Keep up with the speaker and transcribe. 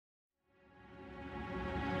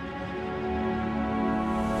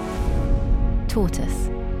Tortoise.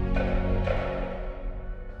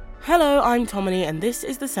 Hello, I'm Tomini, and this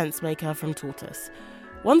is The Sense Maker from Tortoise.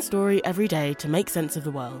 One story every day to make sense of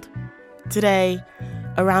the world. Today,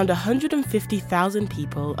 around 150,000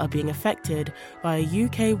 people are being affected by a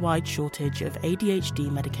UK-wide shortage of ADHD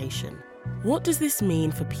medication. What does this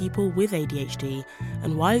mean for people with ADHD,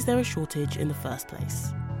 and why is there a shortage in the first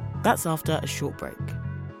place? That's after a short break.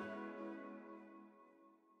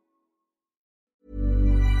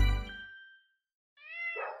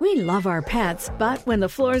 We love our pets, but when the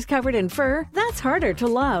floor's covered in fur, that's harder to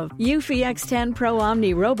love. Eufy X10 Pro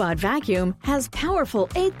Omni Robot Vacuum has powerful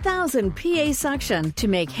 8,000 PA suction to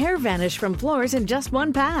make hair vanish from floors in just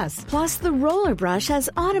one pass. Plus, the roller brush has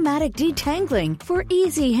automatic detangling for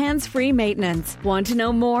easy hands-free maintenance. Want to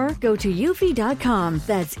know more? Go to eufy.com,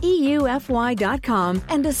 that's EUFY.com,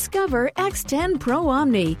 and discover X10 Pro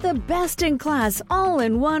Omni, the best-in-class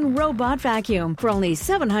all-in-one robot vacuum for only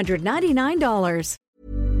 $799.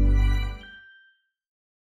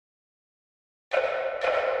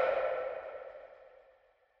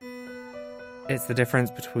 It's the difference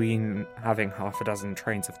between having half a dozen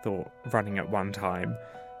trains of thought running at one time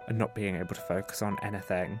and not being able to focus on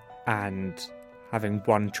anything, and having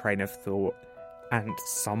one train of thought and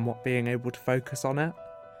somewhat being able to focus on it.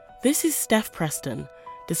 This is Steph Preston,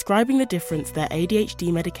 describing the difference their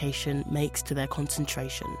ADHD medication makes to their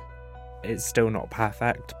concentration. It's still not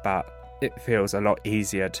perfect, but it feels a lot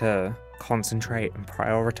easier to concentrate and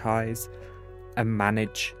prioritise and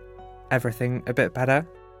manage everything a bit better.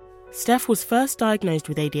 Steph was first diagnosed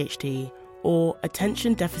with ADHD, or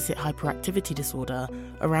attention deficit hyperactivity disorder,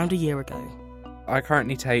 around a year ago. I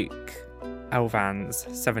currently take Elvan's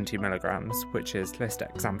 70 milligrams, which is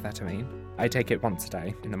lisdexamfetamine. I take it once a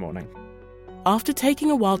day in the morning. After taking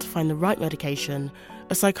a while to find the right medication,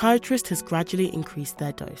 a psychiatrist has gradually increased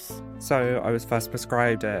their dose. So I was first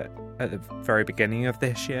prescribed it at the very beginning of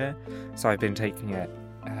this year, so I've been taking it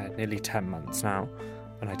nearly 10 months now,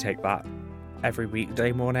 and I take that every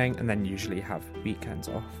weekday morning and then usually have weekends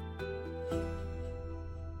off.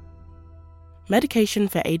 Medication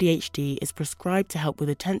for ADHD is prescribed to help with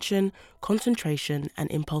attention, concentration,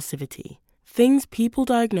 and impulsivity, things people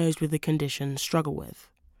diagnosed with the condition struggle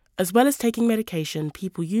with. As well as taking medication,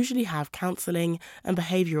 people usually have counselling and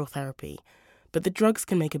behavioural therapy, but the drugs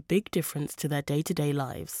can make a big difference to their day-to-day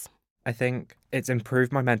lives. I think it's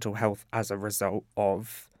improved my mental health as a result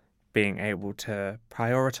of being able to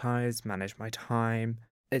prioritise, manage my time.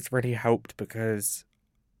 It's really helped because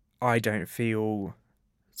I don't feel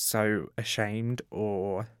so ashamed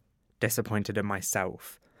or disappointed in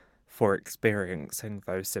myself for experiencing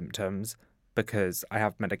those symptoms, because I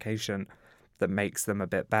have medication that makes them a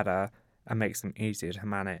bit better and makes them easier to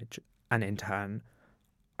manage, and in turn,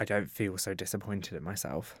 I don't feel so disappointed in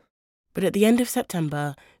myself. But at the end of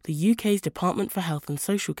September, the UK's Department for Health and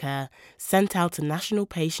Social Care sent out a national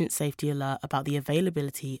patient safety alert about the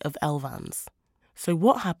availability of Elvans. So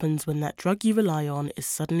what happens when that drug you rely on is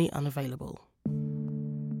suddenly unavailable?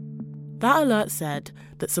 That alert said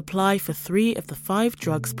that supply for 3 of the 5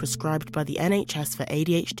 drugs prescribed by the NHS for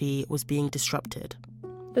ADHD was being disrupted.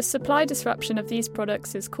 The supply disruption of these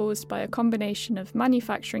products is caused by a combination of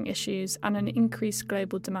manufacturing issues and an increased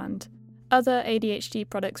global demand. Other ADHD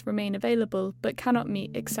products remain available but cannot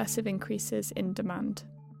meet excessive increases in demand.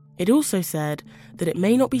 It also said that it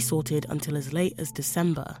may not be sorted until as late as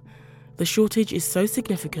December. The shortage is so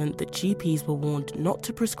significant that GPs were warned not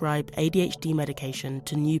to prescribe ADHD medication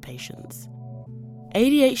to new patients.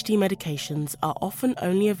 ADHD medications are often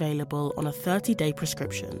only available on a 30-day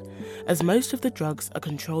prescription, as most of the drugs are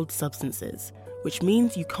controlled substances, which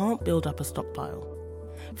means you can't build up a stockpile.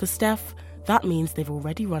 For Steph, that means they've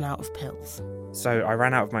already run out of pills. So I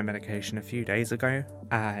ran out of my medication a few days ago,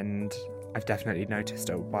 and I've definitely noticed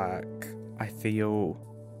at work I feel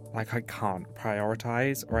like I can't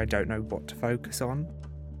prioritise, or I don't know what to focus on.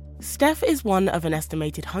 Steph is one of an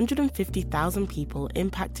estimated 150,000 people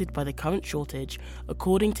impacted by the current shortage,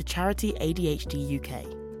 according to charity ADHD UK.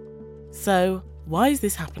 So, why is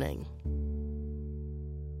this happening?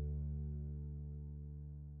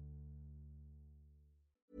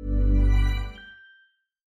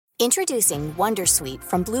 Introducing Wondersuite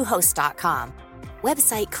from Bluehost.com.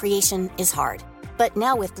 Website creation is hard, but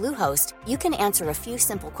now with Bluehost, you can answer a few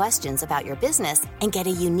simple questions about your business and get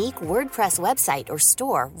a unique WordPress website or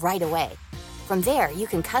store right away. From there, you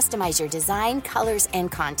can customize your design, colors,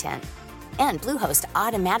 and content. And Bluehost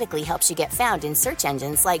automatically helps you get found in search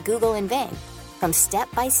engines like Google and Bing. From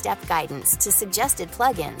step-by-step guidance to suggested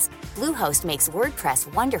plugins, Bluehost makes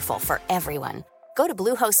WordPress wonderful for everyone. Go to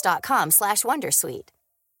bluehost.com/wondersuite.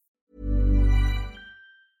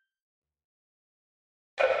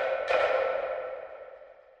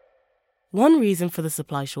 One reason for the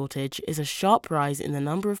supply shortage is a sharp rise in the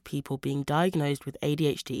number of people being diagnosed with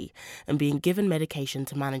ADHD and being given medication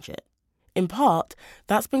to manage it. In part,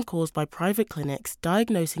 that's been caused by private clinics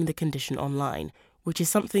diagnosing the condition online, which is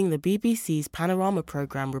something the BBC's Panorama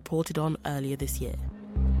programme reported on earlier this year.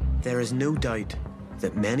 There is no doubt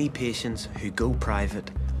that many patients who go private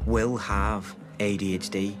will have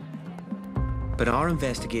ADHD. But our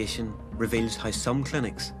investigation reveals how some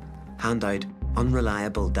clinics hand out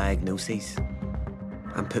unreliable diagnoses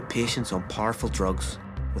and put patients on powerful drugs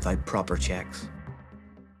without proper checks.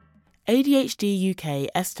 ADHD UK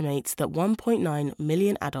estimates that 1.9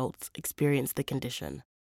 million adults experience the condition.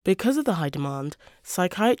 Because of the high demand,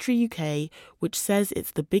 Psychiatry UK, which says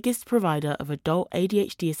it's the biggest provider of adult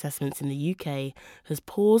ADHD assessments in the UK, has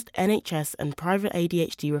paused NHS and private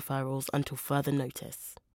ADHD referrals until further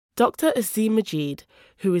notice. Dr. Asim Majid,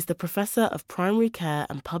 who is the Professor of Primary Care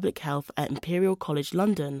and Public Health at Imperial College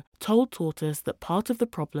London, told Tortoise that part of the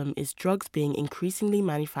problem is drugs being increasingly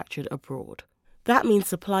manufactured abroad. That means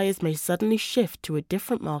suppliers may suddenly shift to a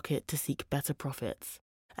different market to seek better profits.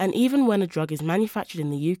 And even when a drug is manufactured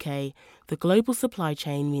in the UK, the global supply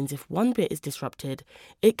chain means if one bit is disrupted,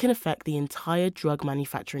 it can affect the entire drug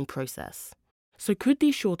manufacturing process. So could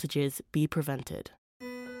these shortages be prevented?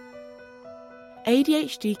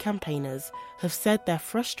 ADHD campaigners have said they're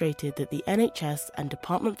frustrated that the NHS and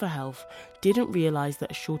Department for Health didn't realise that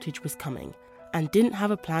a shortage was coming and didn't have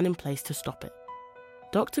a plan in place to stop it.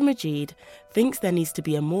 Dr. Majid thinks there needs to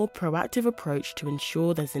be a more proactive approach to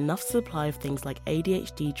ensure there's enough supply of things like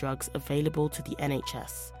ADHD drugs available to the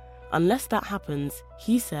NHS. Unless that happens,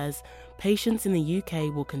 he says, patients in the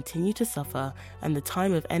UK will continue to suffer and the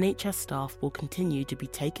time of NHS staff will continue to be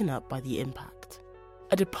taken up by the impact.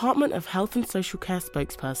 A Department of Health and Social Care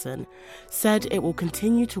spokesperson said it will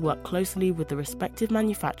continue to work closely with the respective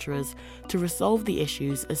manufacturers to resolve the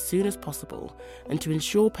issues as soon as possible and to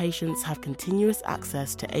ensure patients have continuous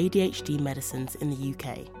access to ADHD medicines in the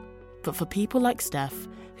UK. But for people like Steph,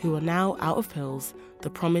 who are now out of pills, the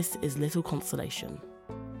promise is little consolation.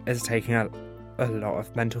 It's taking a lot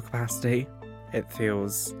of mental capacity. It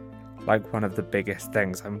feels like one of the biggest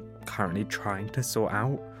things I'm currently trying to sort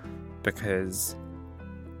out because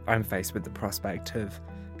I'm faced with the prospect of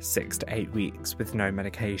 6 to 8 weeks with no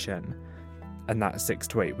medication, and that's 6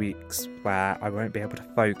 to 8 weeks where I won't be able to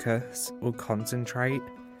focus or concentrate,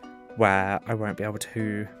 where I won't be able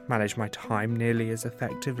to manage my time nearly as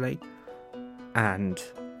effectively, and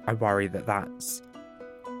I worry that that's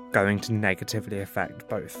going to negatively affect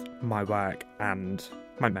both my work and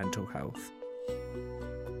my mental health.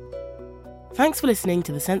 Thanks for listening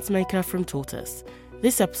to The Sensemaker from Tortoise.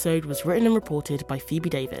 This episode was written and reported by Phoebe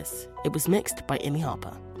Davis. It was mixed by Imi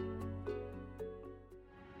Harper.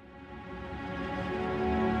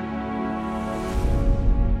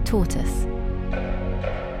 Tortoise.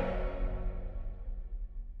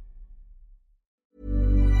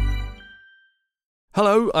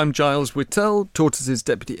 Hello, I'm Giles Whittell, Tortoise's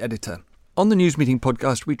Deputy Editor. On the News Meeting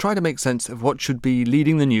podcast, we try to make sense of what should be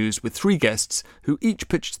leading the news with 3 guests who each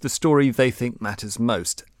pitched the story they think matters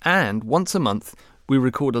most. And once a month, we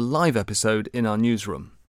record a live episode in our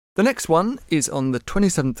newsroom. The next one is on the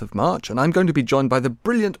 27th of March, and I'm going to be joined by the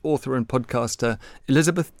brilliant author and podcaster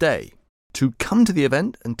Elizabeth Day. To come to the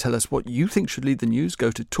event and tell us what you think should lead the news, go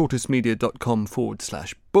to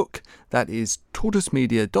tortoisemedia.com/book. That is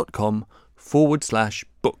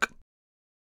tortoisemedia.com/book.